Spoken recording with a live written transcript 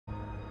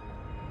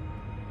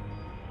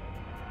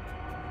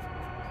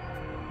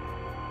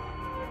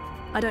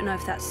I don't know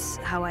if that's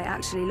how I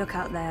actually look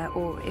out there,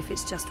 or if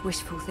it's just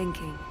wishful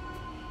thinking.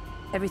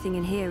 Everything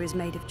in here is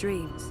made of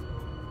dreams.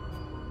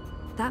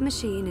 That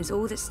machine is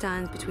all that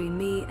stands between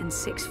me and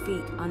 6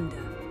 feet under.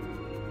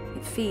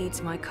 It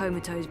feeds my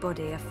comatose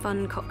body a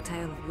fun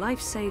cocktail of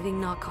life-saving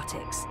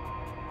narcotics.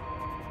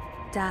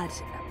 Dad,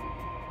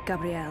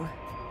 Gabrielle,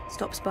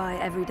 stops by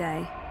every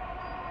day.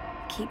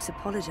 Keeps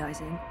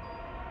apologizing.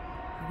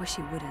 I wish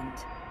he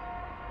wouldn't.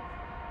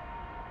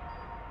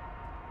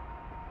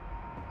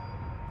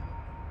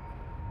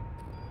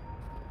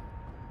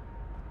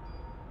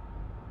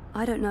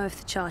 I don't know if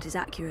the chart is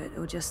accurate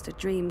or just a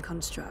dream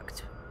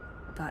construct,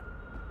 but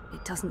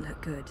it doesn't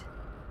look good.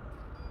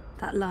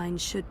 That line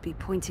should be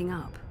pointing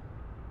up,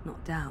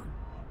 not down.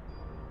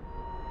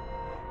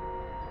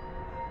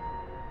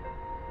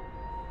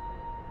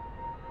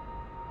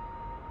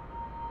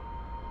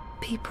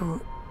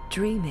 People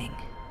dreaming,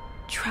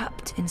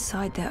 trapped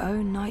inside their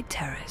own night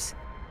terrors.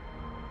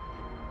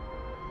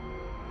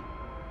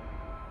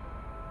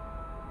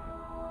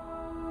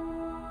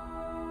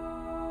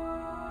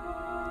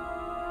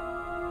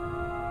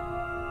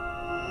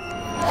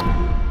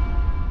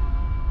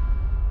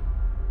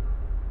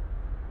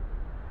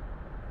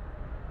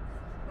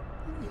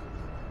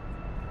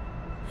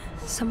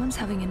 Someone's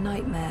having a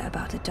nightmare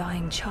about a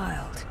dying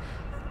child.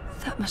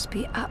 That must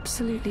be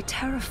absolutely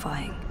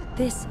terrifying.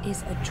 This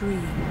is a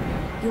dream.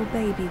 Your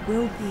baby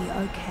will be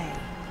okay.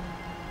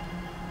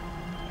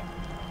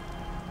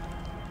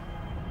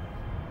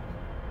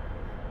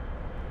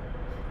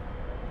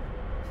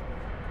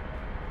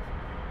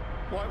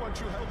 Why won't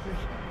you help me?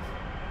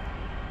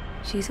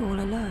 She's all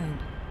alone.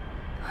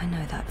 I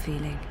know that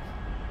feeling.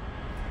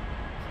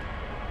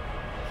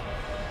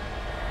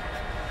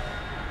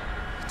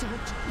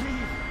 Don't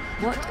leave.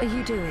 What are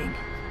you doing?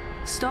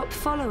 Stop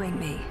following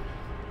me.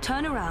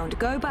 Turn around,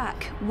 go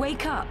back,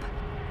 wake up.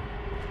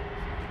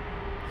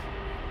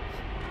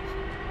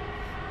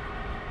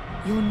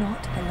 You're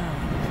not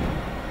alone.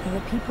 There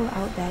are people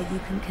out there you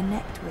can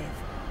connect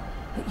with.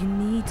 But you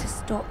need to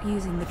stop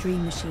using the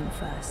dream machine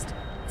first.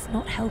 It's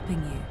not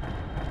helping you.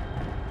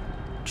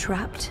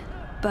 Trapped,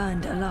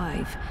 burned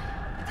alive.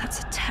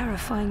 That's a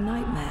terrifying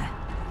nightmare.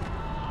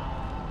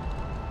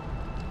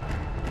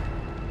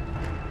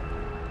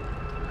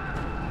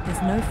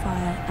 There's no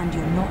fire and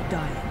you're not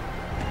dying.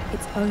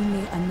 It's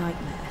only a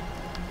nightmare.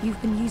 You've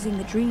been using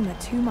the dreamer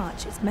too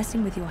much. It's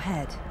messing with your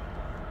head.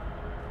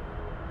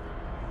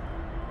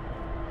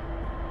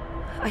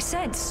 I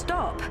said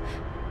stop.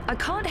 I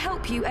can't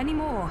help you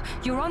anymore.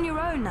 You're on your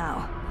own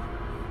now.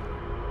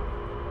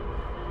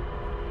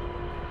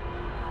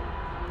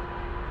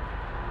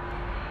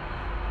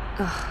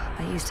 Ugh,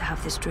 I used to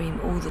have this dream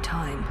all the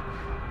time.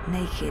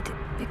 Naked,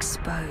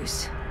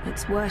 exposed.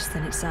 It's worse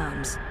than it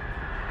sounds.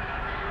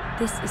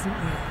 This isn't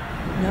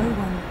real. No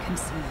one can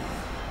see you.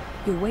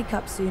 You'll wake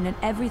up soon and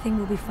everything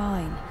will be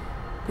fine.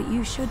 But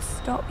you should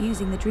stop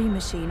using the dream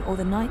machine or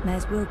the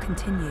nightmares will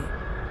continue.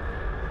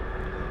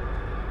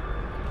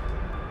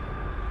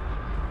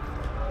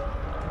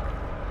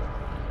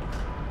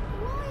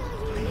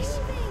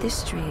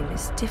 This dream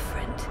is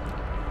different.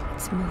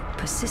 It's more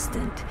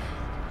persistent.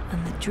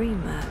 And the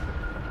dreamer,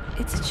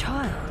 it's a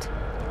child.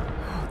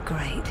 Oh,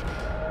 great.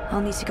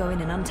 I'll need to go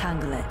in and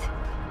untangle it.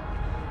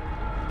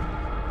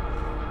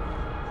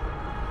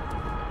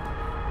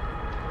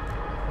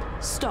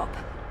 Stop.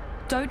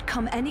 Don't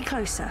come any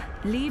closer.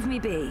 Leave me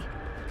be.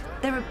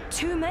 There are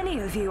too many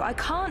of you. I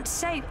can't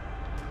save...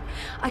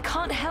 I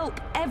can't help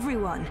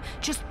everyone.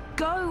 Just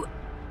go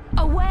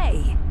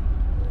away.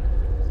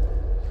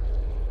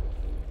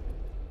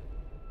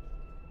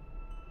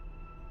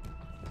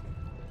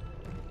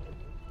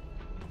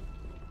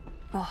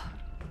 Oh,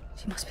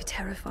 she must be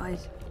terrified.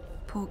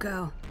 Poor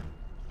girl.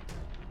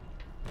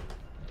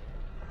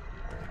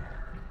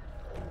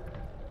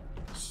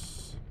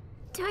 Shh.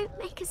 Don't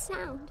make a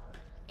sound.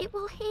 It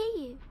will hear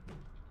you.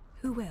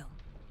 Who will?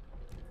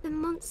 The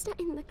monster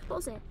in the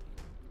closet.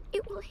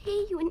 It will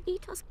hear you and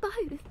eat us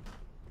both.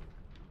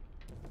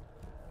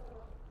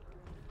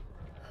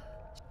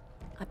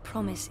 I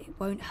promise it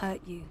won't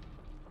hurt you.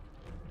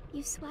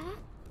 You swear?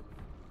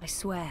 I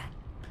swear.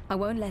 I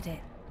won't let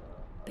it.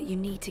 But you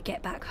need to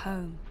get back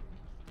home.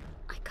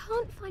 I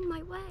can't find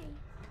my way.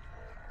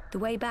 The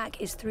way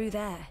back is through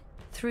there.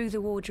 Through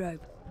the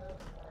wardrobe.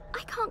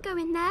 I can't go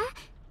in there.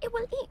 It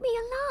will eat me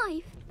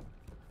alive.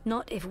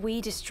 Not if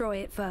we destroy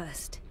it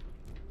first.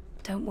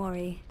 Don't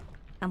worry.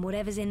 And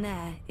whatever's in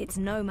there, it's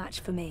no match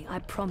for me, I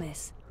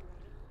promise.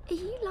 Are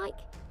you like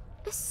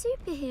a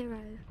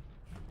superhero?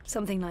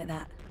 Something like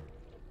that.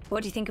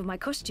 What do you think of my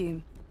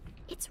costume?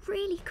 It's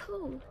really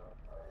cool.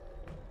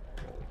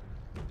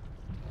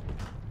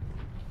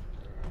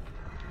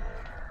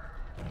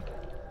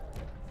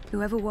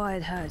 Whoever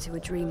wired her to a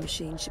dream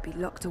machine should be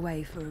locked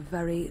away for a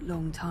very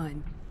long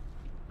time.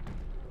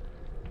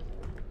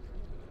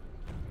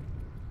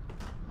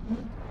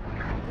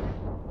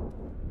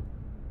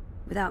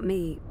 Without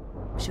me,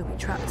 she'll be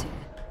trapped here.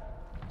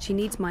 She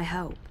needs my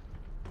help.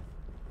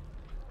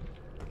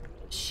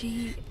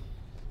 She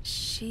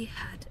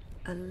had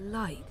a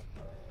light.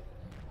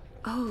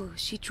 Oh,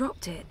 she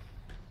dropped it.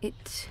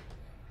 It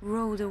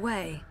rolled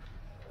away.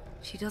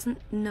 She doesn't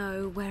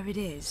know where it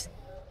is.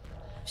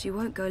 She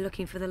won't go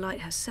looking for the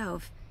light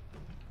herself.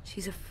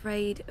 She's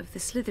afraid of the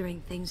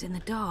slithering things in the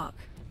dark.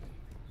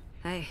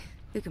 Hey,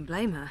 who can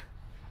blame her?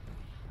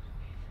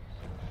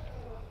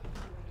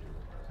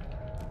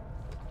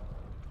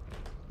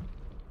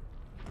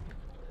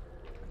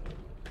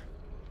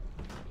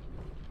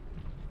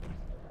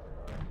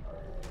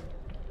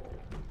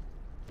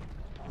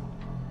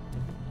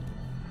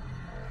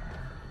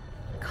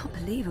 Can't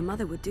believe a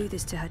mother would do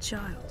this to her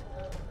child.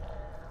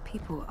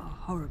 People are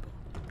horrible.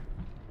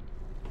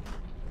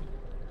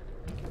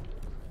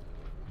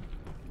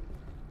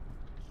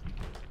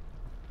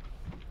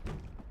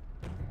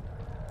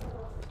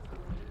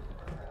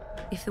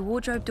 If the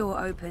wardrobe door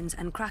opens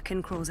and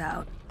Kraken crawls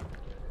out,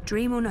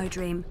 dream or no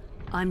dream,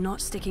 I'm not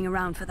sticking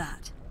around for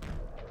that.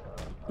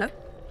 Nope.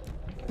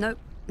 Nope.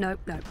 Nope.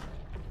 Nope.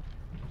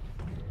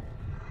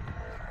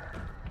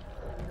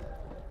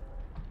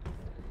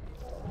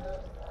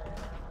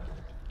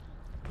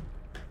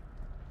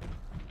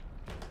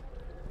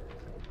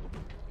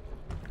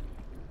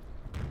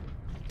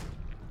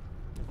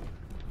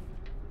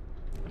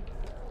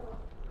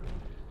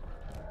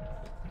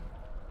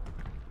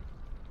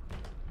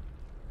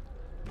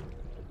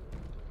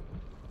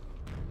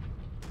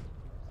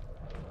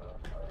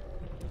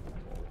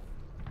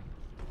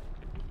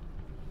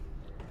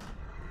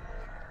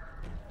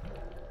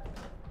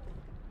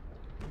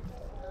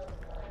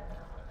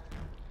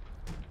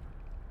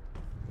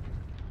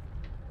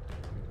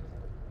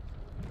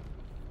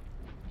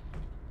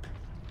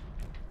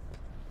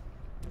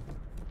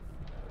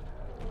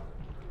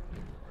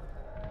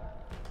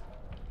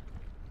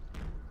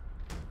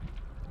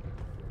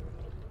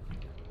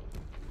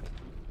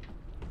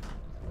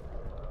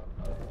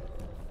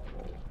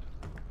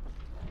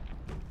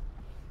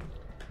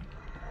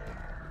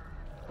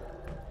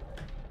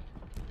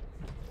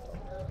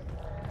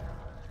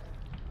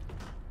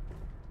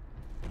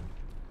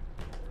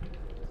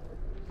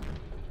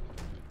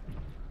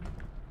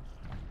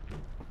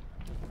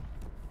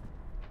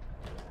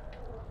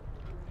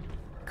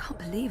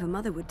 Can't believe a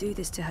mother would do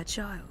this to her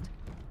child.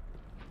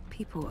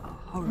 People are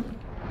horrible.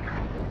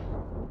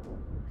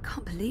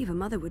 Can't believe a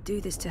mother would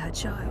do this to her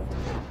child.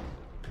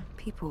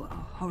 People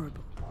are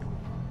horrible.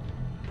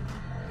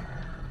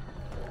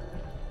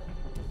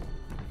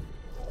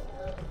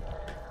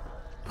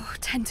 Oh,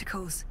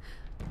 tentacles.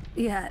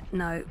 Yeah,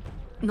 no,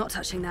 not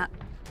touching that.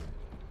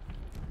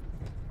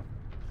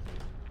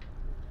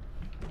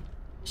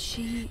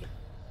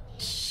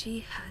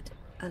 She had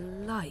a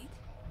light.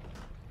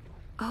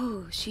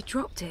 Oh, she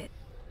dropped it.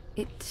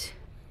 It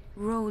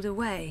rolled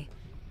away.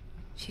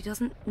 She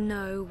doesn't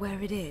know where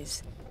it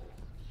is.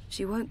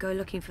 She won't go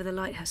looking for the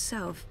light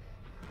herself.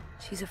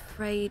 She's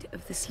afraid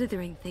of the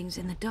slithering things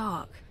in the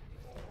dark.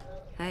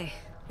 Hey,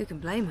 who can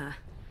blame her?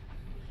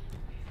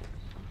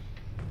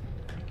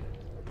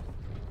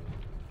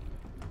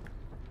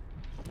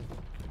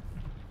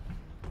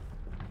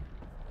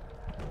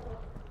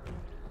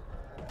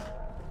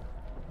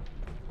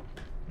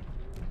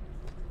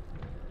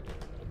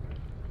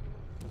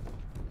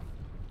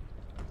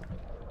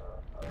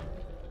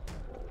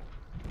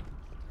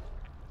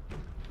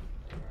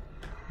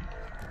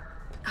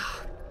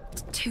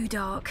 Too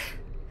dark.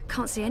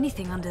 Can't see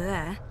anything under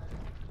there.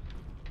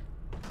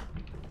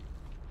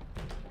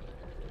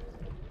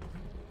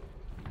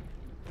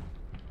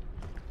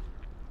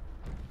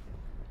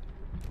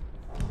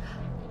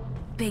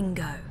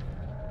 Bingo.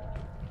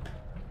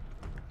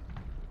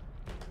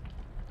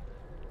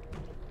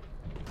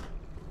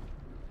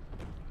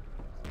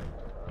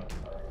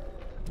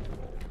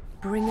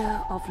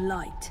 Bringer of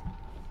light.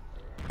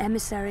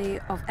 Emissary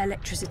of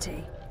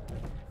electricity.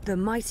 The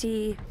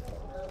mighty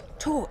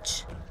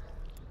torch.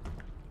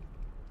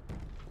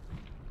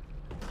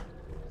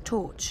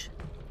 Torch.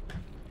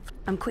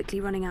 I'm quickly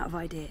running out of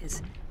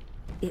ideas.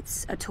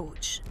 It's a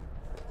torch.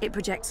 It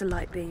projects a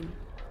light beam.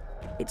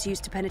 It's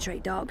used to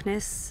penetrate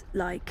darkness,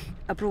 like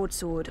a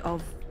broadsword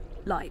of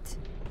light.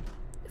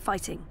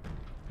 Fighting.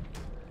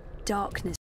 Darkness.